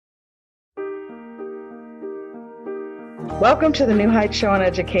Welcome to the New Heights Show on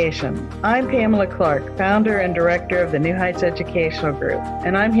Education. I'm Pamela Clark, founder and director of the New Heights Educational Group,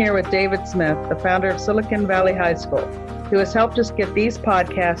 and I'm here with David Smith, the founder of Silicon Valley High School, who has helped us get these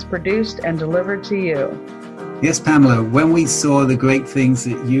podcasts produced and delivered to you. Yes, Pamela, when we saw the great things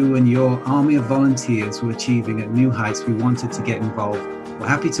that you and your army of volunteers were achieving at New Heights, we wanted to get involved. We're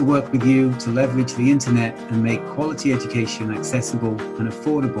happy to work with you to leverage the internet and make quality education accessible and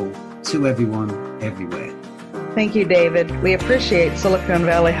affordable to everyone, everywhere. Thank you, David. We appreciate Silicon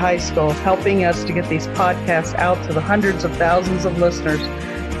Valley High School helping us to get these podcasts out to the hundreds of thousands of listeners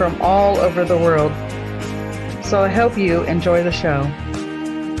from all over the world. So I hope you enjoy the show.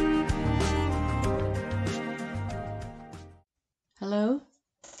 Hello,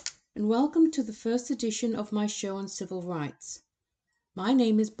 and welcome to the first edition of my show on civil rights. My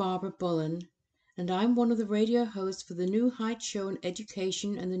name is Barbara Bullen, and I'm one of the radio hosts for the New Heights Show on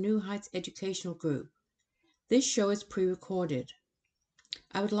Education and the New Heights Educational Group. This show is pre-recorded.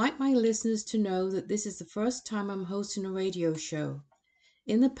 I would like my listeners to know that this is the first time I'm hosting a radio show.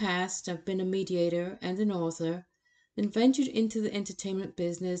 In the past, I've been a mediator and an author, then ventured into the entertainment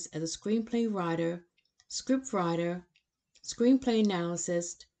business as a screenplay writer, script writer, screenplay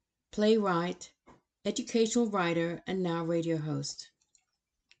analyst, playwright, educational writer, and now radio host.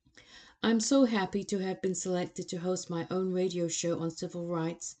 I'm so happy to have been selected to host my own radio show on civil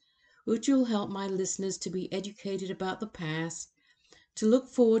rights, which will help my listeners to be educated about the past, to look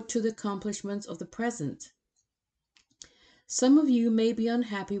forward to the accomplishments of the present. Some of you may be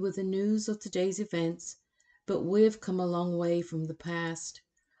unhappy with the news of today's events, but we've come a long way from the past.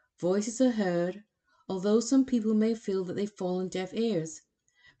 Voices are heard, although some people may feel that they fall on deaf ears.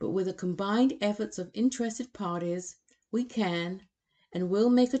 But with the combined efforts of interested parties, we can and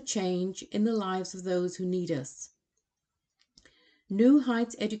will make a change in the lives of those who need us. New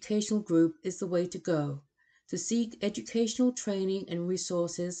Heights Educational Group is the way to go, to seek educational training and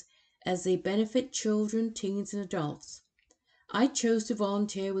resources as they benefit children, teens, and adults. I chose to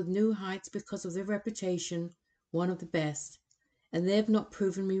volunteer with New Heights because of their reputation, one of the best, and they have not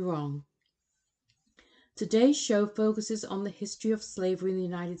proven me wrong. Today's show focuses on the history of slavery in the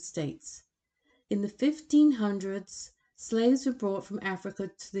United States. In the 1500s, slaves were brought from Africa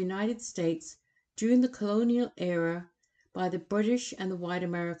to the United States during the colonial era by the British and the white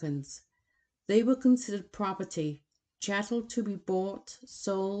Americans. They were considered property, chattel to be bought,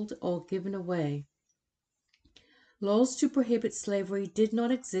 sold, or given away. Laws to prohibit slavery did not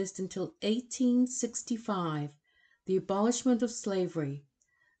exist until 1865, the abolishment of slavery.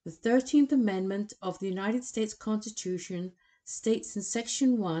 The 13th Amendment of the United States Constitution states in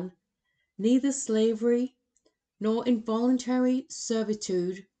Section 1, neither slavery nor involuntary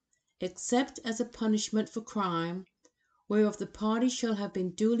servitude, except as a punishment for crime, whereof the party shall have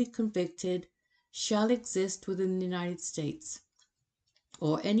been duly convicted, shall exist within the United States,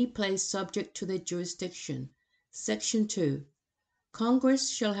 or any place subject to their jurisdiction. Section 2. Congress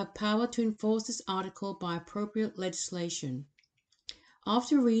shall have power to enforce this article by appropriate legislation.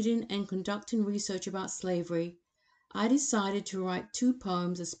 After reading and conducting research about slavery, I decided to write 2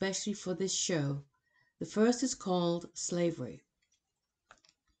 poems especially for this show. The first is called Slavery.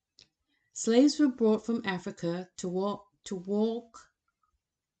 Slaves were brought from Africa to walk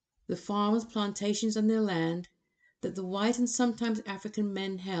the farmers' plantations on their land that the white and sometimes African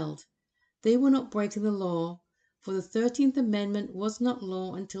men held. They were not breaking the law, for the 13th Amendment was not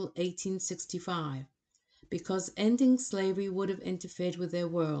law until 1865, because ending slavery would have interfered with their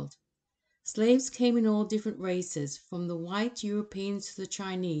world. Slaves came in all different races, from the white Europeans to the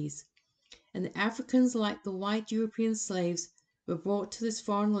Chinese, and the Africans, like the white European slaves, were brought to this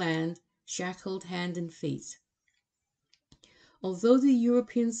foreign land, shackled hand and feet. Although the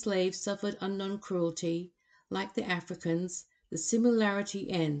European slaves suffered unknown cruelty, like the Africans, the similarity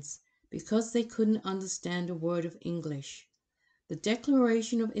ends, because they couldn't understand a word of English. The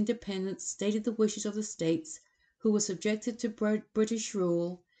Declaration of Independence stated the wishes of the states who were subjected to British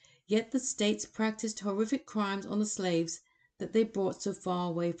rule, yet the states practiced horrific crimes on the slaves that they brought so far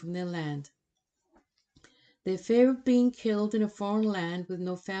away from their land. Their fear of being killed in a foreign land with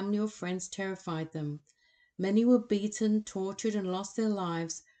no family or friends terrified them. Many were beaten, tortured, and lost their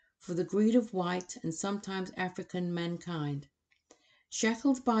lives for the greed of white and sometimes African mankind.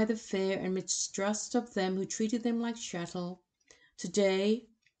 Shackled by the fear and mistrust of them who treated them like chattel, today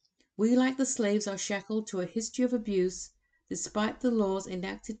we, like the slaves, are shackled to a history of abuse. Despite the laws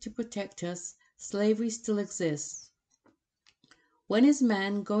enacted to protect us, slavery still exists. When is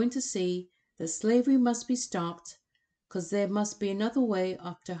man going to see that slavery must be stopped, because there must be another way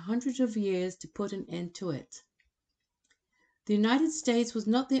after hundreds of years to put an end to it? The United States was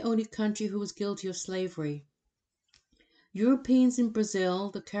not the only country who was guilty of slavery. Europeans in Brazil,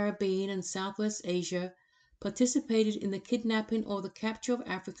 the Caribbean, and Southwest Asia participated in the kidnapping or the capture of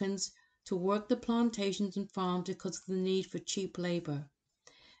Africans to work the plantations and farms because of the need for cheap labor.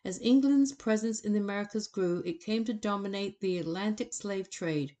 As England's presence in the Americas grew, it came to dominate the Atlantic slave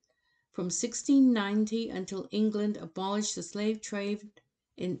trade. From 1690 until England abolished the slave trade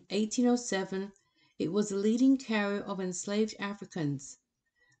in 1807, it was the leading carrier of enslaved Africans.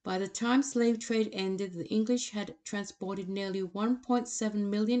 By the time slave trade ended, the English had transported nearly 1.7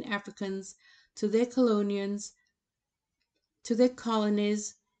 million Africans to their colonies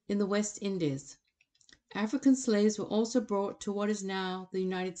in the West Indies. African slaves were also brought to what is now the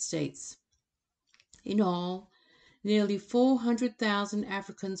United States. In all, nearly 400,000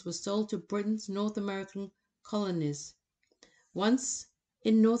 Africans were sold to Britain's North American colonies. Once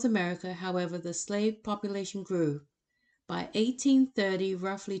in North America, however, the slave population grew. By 1830,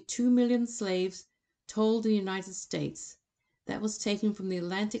 roughly 2 million slaves told the United States. That was taken from the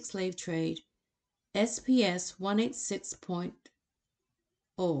Atlantic Slave Trade, SPS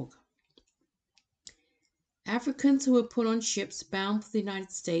 186.org. Africans who were put on ships bound for the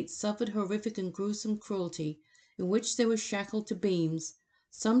United States suffered horrific and gruesome cruelty, in which they were shackled to beams,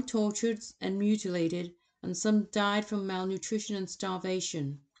 some tortured and mutilated, and some died from malnutrition and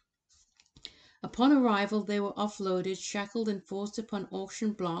starvation. Upon arrival, they were offloaded, shackled, and forced upon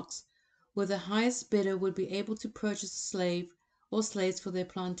auction blocks, where the highest bidder would be able to purchase a slave or slaves for their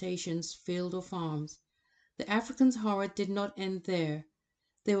plantations, field, or farms. The Africans' horror did not end there.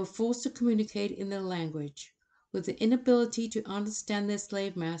 They were forced to communicate in their language. With the inability to understand their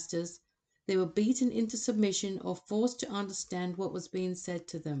slave masters, they were beaten into submission or forced to understand what was being said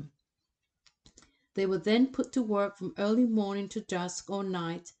to them. They were then put to work from early morning to dusk or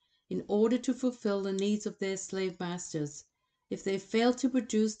night in order to fulfill the needs of their slave masters. If they failed to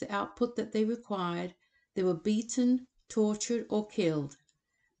produce the output that they required, they were beaten, tortured, or killed.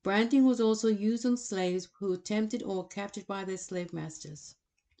 Branding was also used on slaves who attempted or were captured by their slave masters.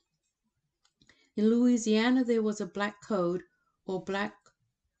 In Louisiana, there was a black code or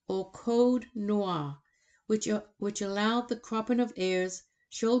code noir, which allowed the cropping of ears,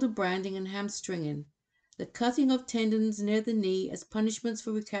 shoulder branding, and hamstringing, the cutting of tendons near the knee as punishments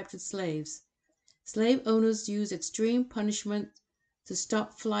for recaptured slaves. Slave owners used extreme punishment to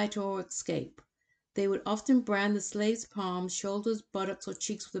stop flight or escape. They would often brand the slave's palms, shoulders, buttocks, or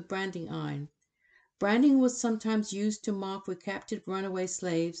cheeks with a branding iron. Branding was sometimes used to mark recaptured runaway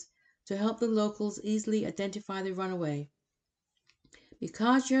slaves to help the locals easily identify the runaway.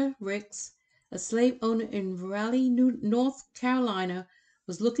 Micajah Ricks, a slave owner in Raleigh, North Carolina,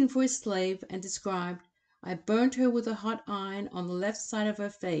 was looking for his slave and described, "I burned her with a hot iron on the left side of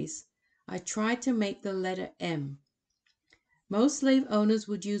her face. I tried to make the letter M." Most slave owners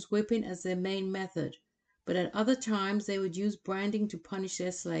would use whipping as their main method, but at other times they would use branding to punish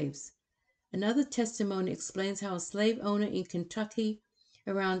their slaves. Another testimony explains how a slave owner in Kentucky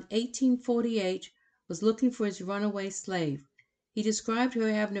around 1848 was looking for his runaway slave. He described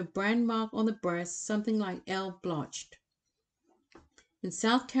her having a brand mark on the breast, something like L blotched. In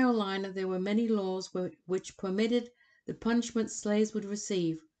South Carolina, there were many laws which permitted the punishment slaves would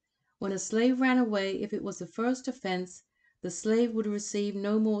receive. When a slave ran away, if it was the first offense, the slave would receive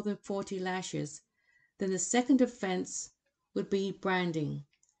no more than 40 lashes. Then the second offense would be branding.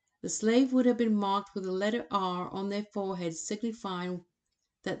 The slave would have been marked with the letter R on their forehead, signifying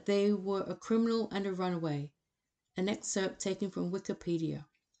that they were a criminal and a runaway. An excerpt taken from Wikipedia.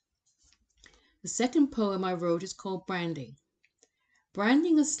 The second poem I wrote is called Branding.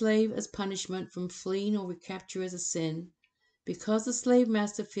 Branding a slave as punishment from fleeing or recapture is a sin, because the slave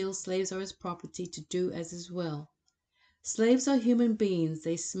master feels slaves are his property to do as his will. Slaves are human beings.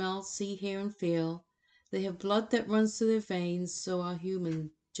 They smell, see, hear, and feel. They have blood that runs through their veins, so are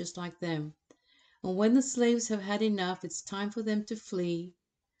human, just like them. And when the slaves have had enough, it's time for them to flee,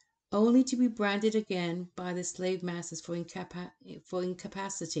 only to be branded again by the slave masters for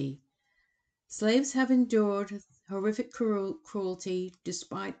incapacity. Slaves have endured horrific cruelty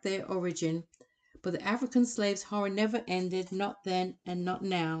despite their origin, but the African slave's horror never ended, not then and not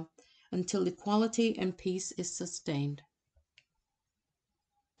now, until equality and peace is sustained.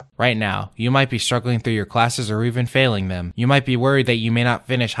 Right now, you might be struggling through your classes or even failing them. You might be worried that you may not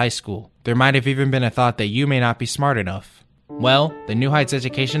finish high school. There might have even been a thought that you may not be smart enough. Well, the New Heights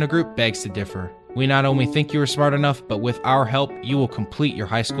Educational Group begs to differ. We not only think you are smart enough, but with our help, you will complete your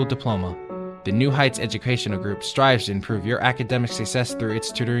high school diploma. The New Heights Educational Group strives to improve your academic success through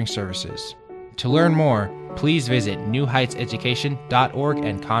its tutoring services. To learn more, please visit newheightseducation.org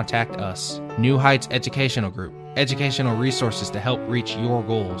and contact us. New Heights Educational Group, educational resources to help reach your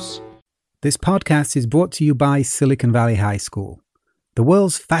goals. This podcast is brought to you by Silicon Valley High School, the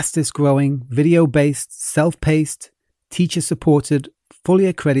world's fastest growing, video-based, self-paced, teacher-supported, fully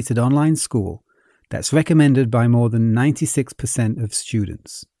accredited online school that's recommended by more than 96% of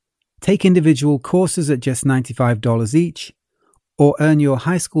students. Take individual courses at just $95 each, or earn your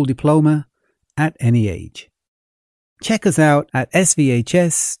high school diploma at any age. Check us out at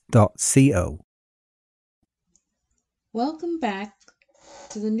svhs.co. Welcome back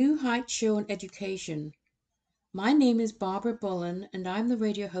to the New Heights Show on Education. My name is Barbara Bullen, and I'm the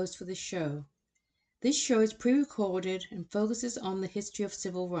radio host for this show. This show is pre-recorded and focuses on the history of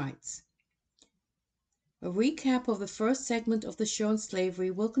civil rights. A recap of the first segment of the show on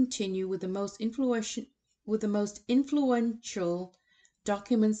slavery will continue with the most influential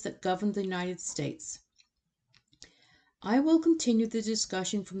documents that govern the United States. I will continue the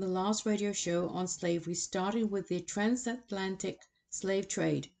discussion from the last radio show on slavery, starting with the transatlantic slave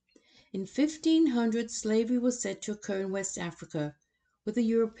trade. In 1500, slavery was said to occur in West Africa with the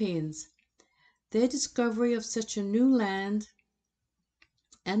Europeans. Their discovery of such a new land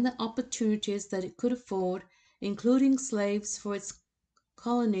and the opportunities that it could afford, including slaves for its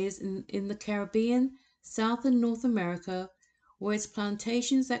colonies in the Caribbean, South and North America, where its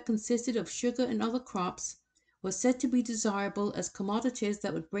plantations that consisted of sugar and other crops were said to be desirable as commodities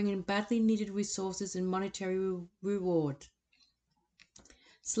that would bring in badly needed resources and monetary reward.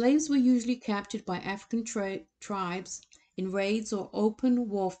 Slaves were usually captured by African tribes in raids or open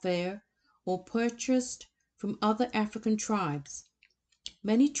warfare, or purchased from other African tribes.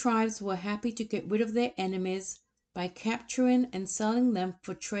 Many tribes were happy to get rid of their enemies by capturing and selling them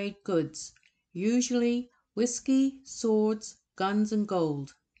for trade goods, usually whiskey, swords, guns, and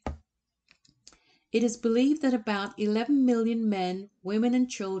gold. It is believed that about 11 million men, women, and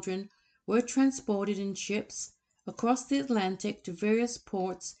children were transported in ships across the Atlantic to various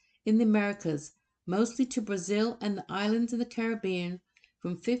ports in the Americas, mostly to Brazil and the islands in the Caribbean,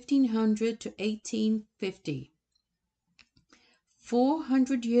 from 1500 to 1850.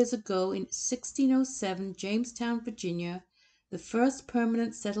 400 years ago, in 1607, Jamestown, Virginia, the first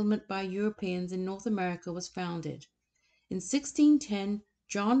permanent settlement by Europeans in North America, was founded. In 1610,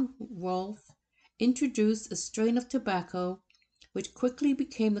 John Rolfe introduced a strain of tobacco which quickly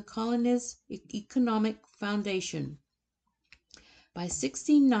became the colony's economic foundation. By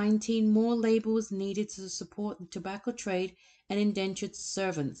 1619, more labor was needed to support the tobacco trade, and indentured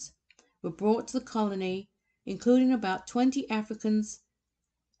servants were brought to the colony, including about 20 Africans.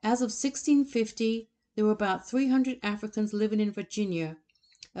 As of 1650, there were about 300 Africans living in Virginia,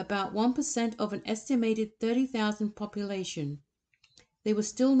 about 1% of an estimated 30,000 population. They were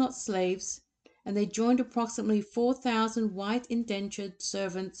still not slaves, and they joined approximately 4,000 white indentured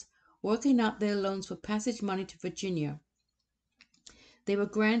servants working out their loans for passage money to Virginia. They were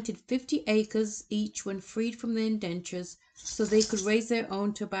granted 50 acres each when freed from their indentures, so they could raise their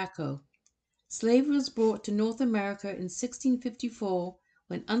own tobacco. Slavery was brought to North America in 1654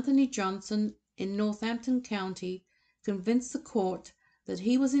 when Anthony Johnson in Northampton County convinced the court that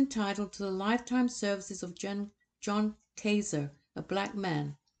he was entitled to the lifetime services of John Kaiser, a black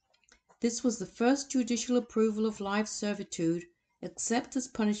man. This was the first judicial approval of life servitude, except as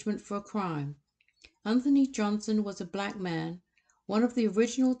punishment for a crime. Anthony Johnson was a black man, one of the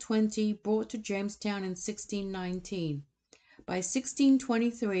original 20 brought to Jamestown in 1619. By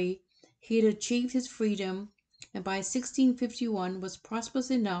 1623, he had achieved his freedom, and by 1651 was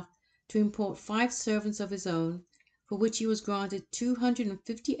prosperous enough to import 5 servants of his own, for which he was granted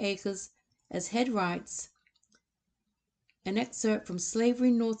 250 acres as head rights. An excerpt from Slavery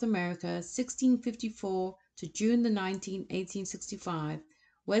in North America, 1654 to June 19, 1865,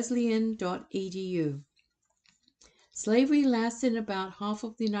 Wesleyan.edu. Slavery lasted in about half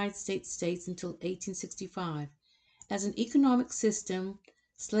of the United States until 1865. As an economic system,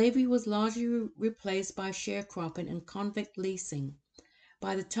 slavery was largely replaced by sharecropping and convict leasing.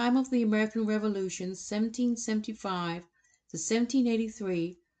 By the time of the American Revolution, 1775 to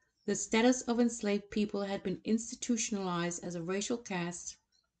 1783, the status of enslaved people had been institutionalized as a racial caste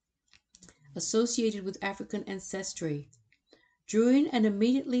associated with African ancestry. During and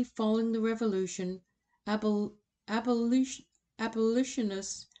immediately following the Revolution,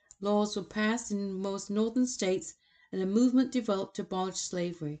 abolitionist laws were passed in most northern states, and a movement developed to abolish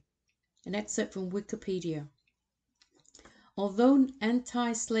slavery. An excerpt from Wikipedia. Although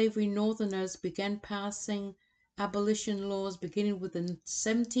anti-slavery Northerners began passing abolition laws beginning with the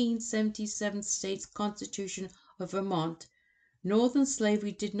 1777 State's Constitution of Vermont, Northern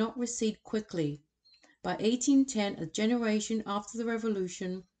slavery did not recede quickly. By 1810, a generation after the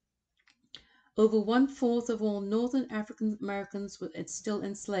Revolution, over 1/4 of all Northern African Americans were still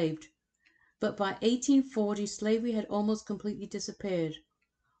enslaved. but by 1840 slavery had almost completely disappeared.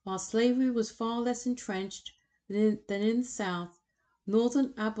 While slavery was far less entrenched than in the South,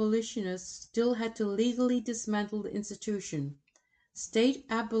 Northern abolitionists still had to legally dismantle the institution. State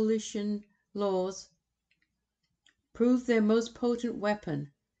abolition laws proved their most potent weapon.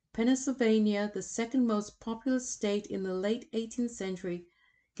 Pennsylvania, the second most populous state in the late 18th century,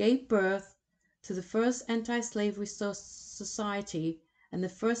 gave birth to the first anti-slavery society and the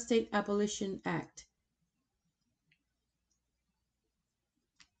first State Abolition Act.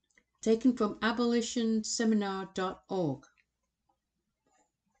 Taken from abolitionseminar.org.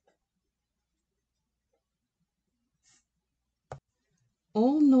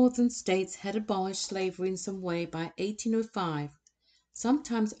 All northern states had abolished slavery in some way by 1805.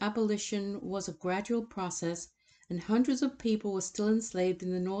 Sometimes abolition was a gradual process, and hundreds of people were still enslaved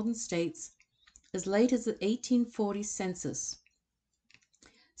in the northern states as late as the 1840 census.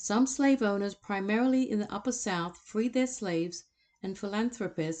 Some slave owners, primarily in the Upper South, freed their slaves, and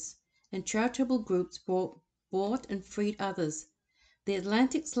philanthropists and charitable groups bought and freed others. The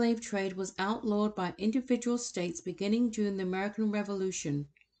Atlantic slave trade was outlawed by individual states beginning during the American Revolution.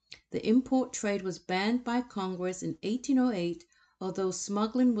 The import trade was banned by Congress in 1808, although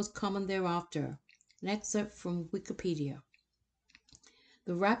smuggling was common thereafter. An excerpt from Wikipedia.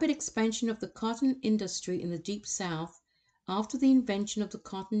 The rapid expansion of the cotton industry in the Deep South after the invention of the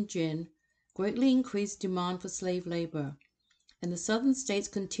cotton gin greatly increased demand for slave labor, and the Southern states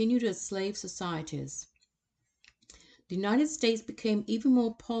continued as slave societies. The United States became even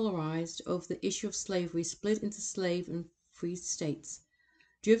more polarized over the issue of slavery, split into slave and free states.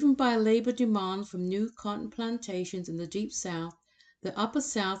 Driven by labor demand from new cotton plantations in the Deep South, the Upper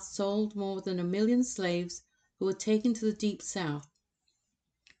South sold more than 1 million slaves who were taken to the Deep South.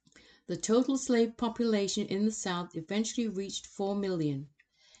 The total slave population in the South eventually reached 4 million.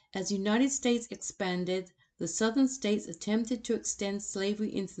 As the United States expanded, the Southern states attempted to extend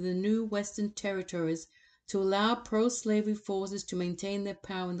slavery into the new Western territories to allow pro-slavery forces to maintain their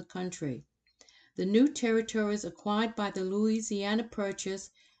power in the country. The new territories acquired by the Louisiana Purchase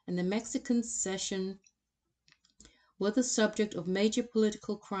and the Mexican Cession were the subject of major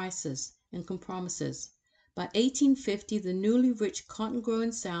political crises and compromises. By 1850, the newly rich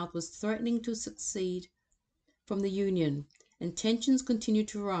cotton-growing South was threatening to secede from the Union, and tensions continued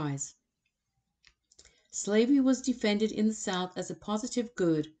to rise. Slavery was defended in the South as a positive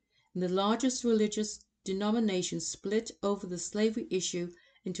good, and the largest religious denominations split over the slavery issue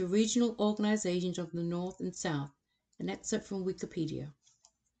into regional organizations of the North and South. An excerpt from Wikipedia.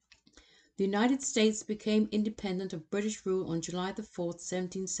 The United States became independent of British rule on July 4,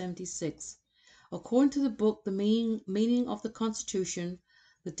 1776. According to the book The Meaning of the Constitution,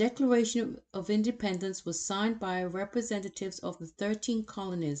 the Declaration of Independence was signed by representatives of the 13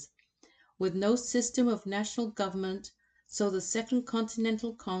 colonies. With no system of national government, so the Second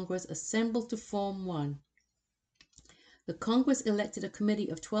Continental Congress assembled to form one. The Congress elected a committee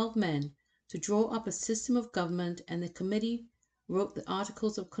of 12 men to draw up a system of government, and the committee wrote the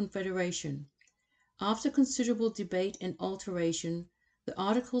Articles of Confederation. After considerable debate and alteration, the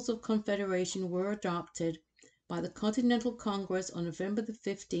Articles of Confederation were adopted by the Continental Congress on November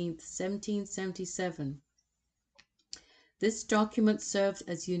 15, 1777. This document served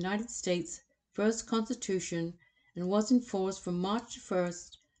as the United States' first Constitution and was enforced from March 1,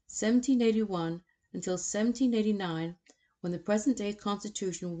 1781 until 1789, when the present-day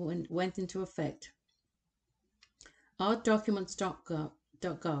Constitution went into effect.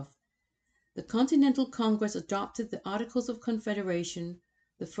 OurDocuments.gov. The Continental Congress adopted the Articles of Confederation,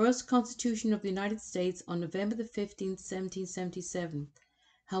 the first Constitution of the United States, on November 15, 1777.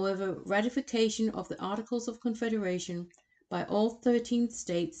 However, ratification of the Articles of Confederation by all 13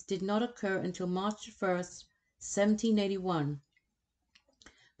 states did not occur until March 1, 1781.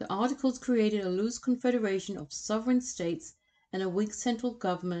 The Articles created a loose confederation of sovereign states and a weak central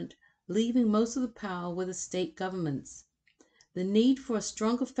government, leaving most of the power with the state governments. The need for a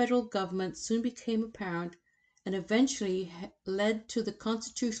stronger federal government soon became apparent and eventually led to the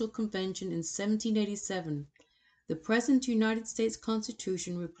Constitutional Convention in 1787. The present United States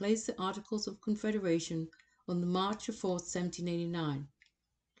Constitution replaced the Articles of Confederation on the March 4, 1789.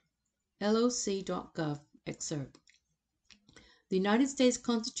 LOC.gov excerpt. The United States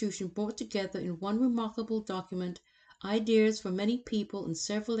Constitution brought together in one remarkable document ideas from many people and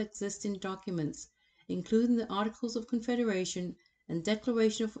several existing documents, including the Articles of Confederation and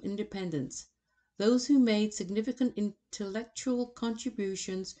Declaration of Independence. Those who made significant intellectual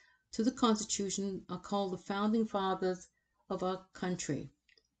contributions to the Constitution are called the Founding Fathers of our country.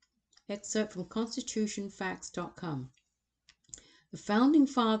 Excerpt from constitutionfacts.com. The founding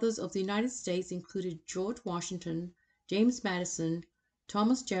fathers of the United States included George Washington, James Madison,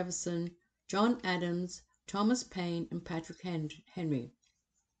 Thomas Jefferson, John Adams, Thomas Paine, and Patrick Henry.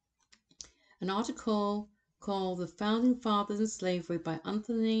 An article called The Founding Fathers and Slavery by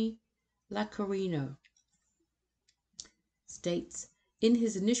Anthony Lacarino states, in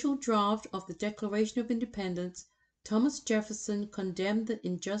his initial draft of the Declaration of Independence, Thomas Jefferson condemned the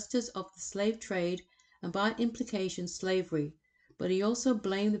injustice of the slave trade and by implication slavery, but he also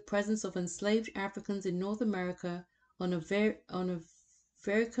blamed the presence of enslaved Africans in North America on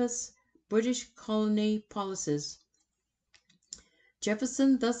various British colony policies.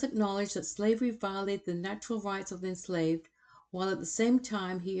 Jefferson thus acknowledged that slavery violated the natural rights of the enslaved, while at the same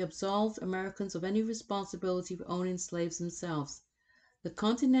time he absolved Americans of any responsibility for owning slaves themselves. The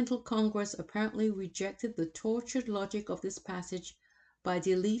Continental Congress apparently rejected the tortured logic of this passage by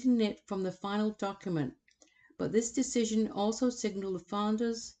deleting it from the final document, but this decision also signaled the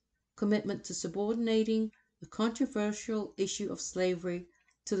founders' commitment to subordinating the controversial issue of slavery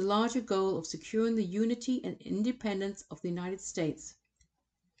to the larger goal of securing the unity and independence of the United States.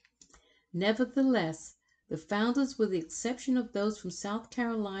 Nevertheless, the founders, with the exception of those from South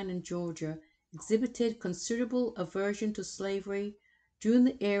Carolina and Georgia, exhibited considerable aversion to slavery during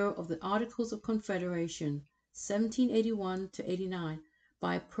the era of the Articles of Confederation, 1781 to 89,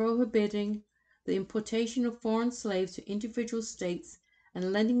 by prohibiting the importation of foreign slaves to individual states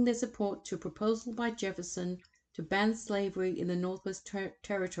and lending their support to a proposal by Jefferson to ban slavery in the Northwest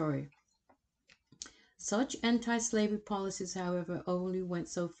Territory. Such anti-slavery policies, however, only went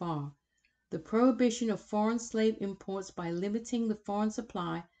so far. The prohibition of foreign slave imports by limiting the foreign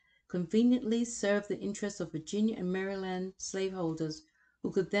supply conveniently served the interests of Virginia and Maryland slaveholders,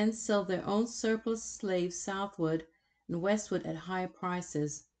 who could then sell their own surplus slaves southward and westward at higher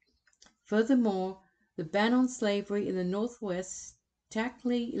prices. Furthermore, the ban on slavery in the Northwest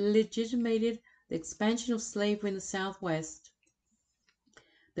tacitly legitimated the expansion of slavery in the Southwest.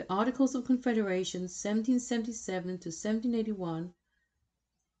 The Articles of Confederation, 1777 to 1781,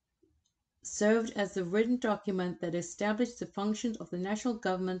 served as the written document that established the functions of the national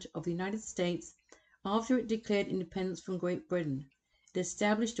government of the United States after it declared independence from Great Britain. It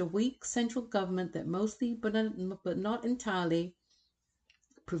established a weak central government that mostly, but not entirely,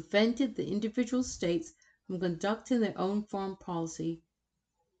 prevented the individual states from conducting their own foreign policy.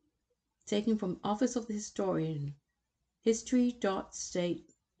 Taken from Office of the Historian,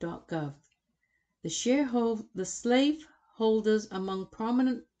 history.state.gov. The slaveholders among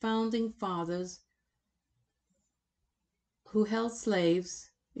prominent founding fathers who held slaves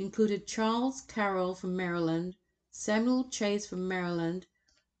included Charles Carroll from Maryland, Samuel Chase from Maryland,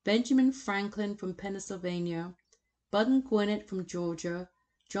 Benjamin Franklin from Pennsylvania, Button Gwinnett from Georgia,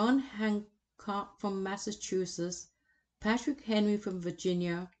 John Hancock from Massachusetts, Patrick Henry from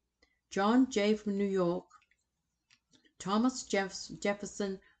Virginia, John Jay from New York, Thomas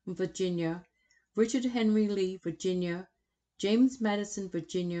Jefferson from Virginia, Richard Henry Lee, Virginia, James Madison,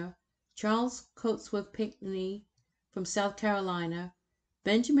 Virginia, Charles Cotesworth Pinckney from South Carolina,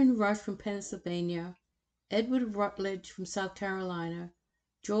 Benjamin Rush from Pennsylvania, Edward Rutledge from South Carolina,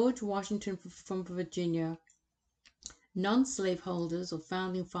 George Washington from Virginia. Non-slaveholders or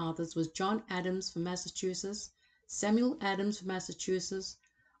founding fathers was John Adams from Massachusetts, Samuel Adams from Massachusetts,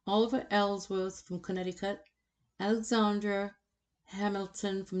 Oliver Ellsworth from Connecticut, Alexander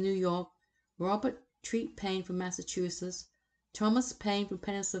Hamilton from New York, Robert Treat Paine from Massachusetts, Thomas Paine from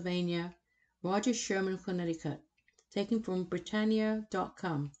Pennsylvania, Roger Sherman from Connecticut. Taken from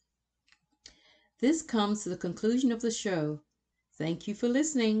Britannia.com. This comes to the conclusion of the show. Thank you for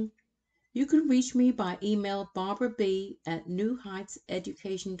listening. You can reach me by email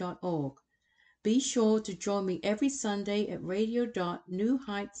barbara.b@newheightseducation.org. Be sure to join me every Sunday at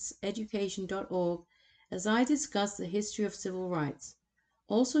radio.newheightseducation.org as I discuss the history of civil rights.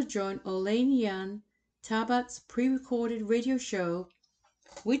 Also join Olanian Tabat's pre-recorded radio show,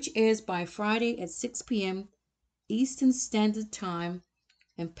 which airs by Friday at 6 p.m. Eastern Standard Time,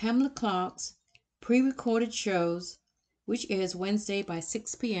 and Pamela Clark's pre-recorded shows, which airs Wednesday by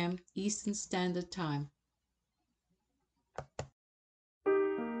 6 p.m. Eastern Standard Time.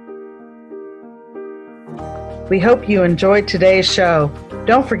 We hope you enjoyed today's show.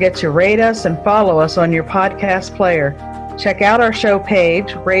 Don't forget to rate us and follow us on your podcast player. Check out our show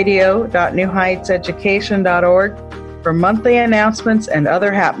page, radio.newheightseducation.org, for monthly announcements and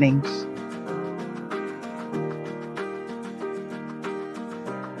other happenings.